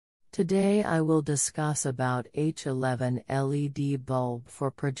Today I will discuss about H11 LED bulb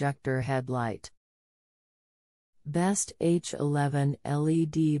for projector headlight. Best H11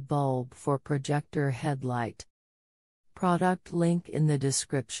 LED bulb for projector headlight. Product link in the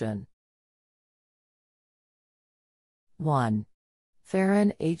description. 1.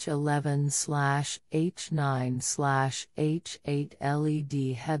 Fahren H11/H9/H8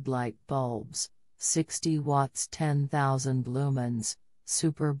 LED headlight bulbs, 60 watts 10,000 lumens,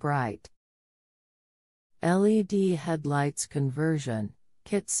 super bright. LED headlights conversion,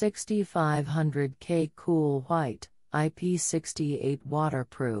 kit 6500K cool white, IP68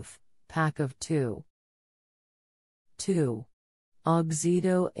 waterproof, pack of 2. 2.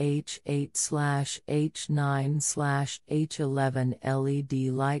 AUXITO H8/H9/H11 LED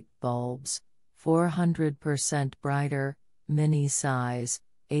light bulbs, 400% brighter, mini size,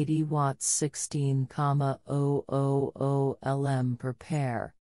 80 watts 16,000 lm per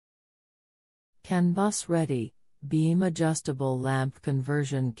pair. CanBus ready, beam adjustable lamp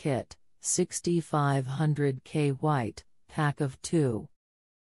conversion kit, 6500K white, pack of 2.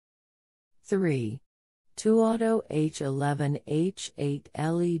 3. TOAUTO H11 H8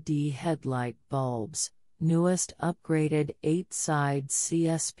 LED headlight bulbs, newest upgraded 8-side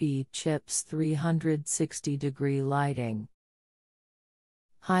CSP chips 360-degree lighting.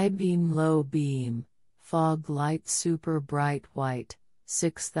 High beam low beam, fog light super bright white,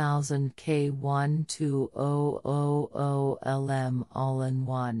 6000K 12,000 lm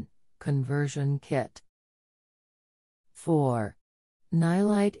all-in-one, conversion kit. 4.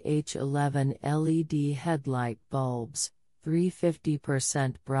 Nilight H11 LED headlight bulbs,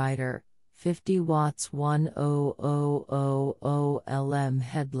 350% brighter, 50 watts 1000 lm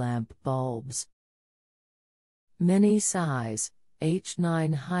headlamp bulbs. Mini size,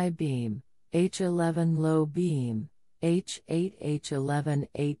 H9 high beam, H11 low beam, H8 H11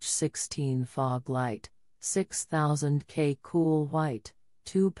 H16 fog light, 6000K cool white,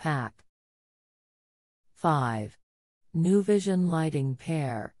 2-pack. 5. NUVISION lighting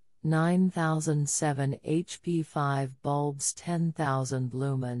pair, 9007 HP 5 bulbs 10,000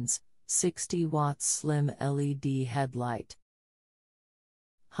 lumens, 60 watts slim LED headlight.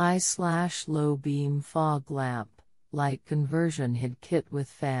 High/low beam fog lamp, light conversion head kit with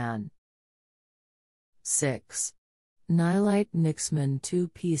fan. 6. Nilight Nixman 2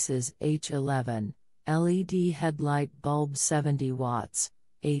 pieces H11 LED headlight bulb 70 watts,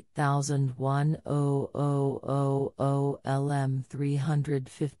 8100 lm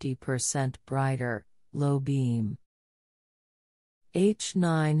 350% brighter, low beam.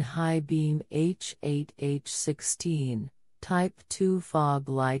 H9 high beam H8 H16, type 2 fog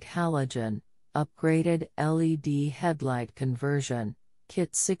light halogen, upgraded LED headlight conversion,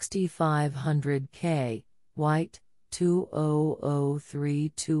 kit 6500K, white,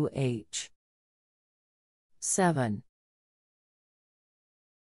 2032H. 7.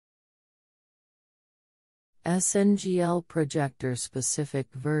 SNGL projector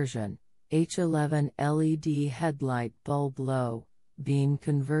specific version, H11 LED headlight bulb low beam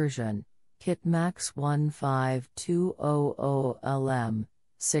conversion, kit max 15200 lm,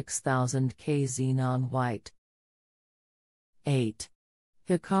 6000K xenon white. 8.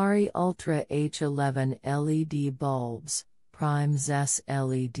 Hikari Ultra H11 LED bulbs, prime ZES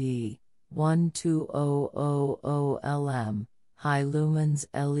LED, 12000 lm, high lumens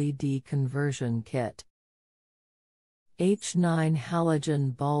LED conversion kit. H9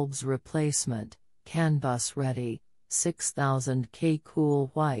 halogen bulbs replacement, CanBus ready, 6000K cool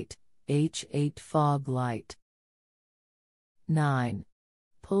white, H8 fog light. 9.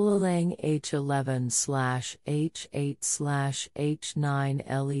 Pulalang H11/H8/H9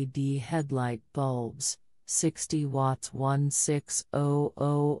 LED headlight bulbs, 60 watts 1600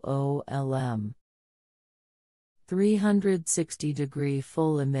 lm. 360-degree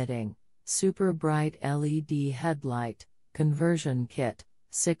full emitting, super bright LED headlight, conversion kit,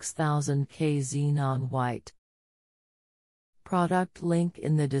 6000K xenon white. Product link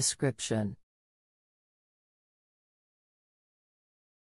in the description.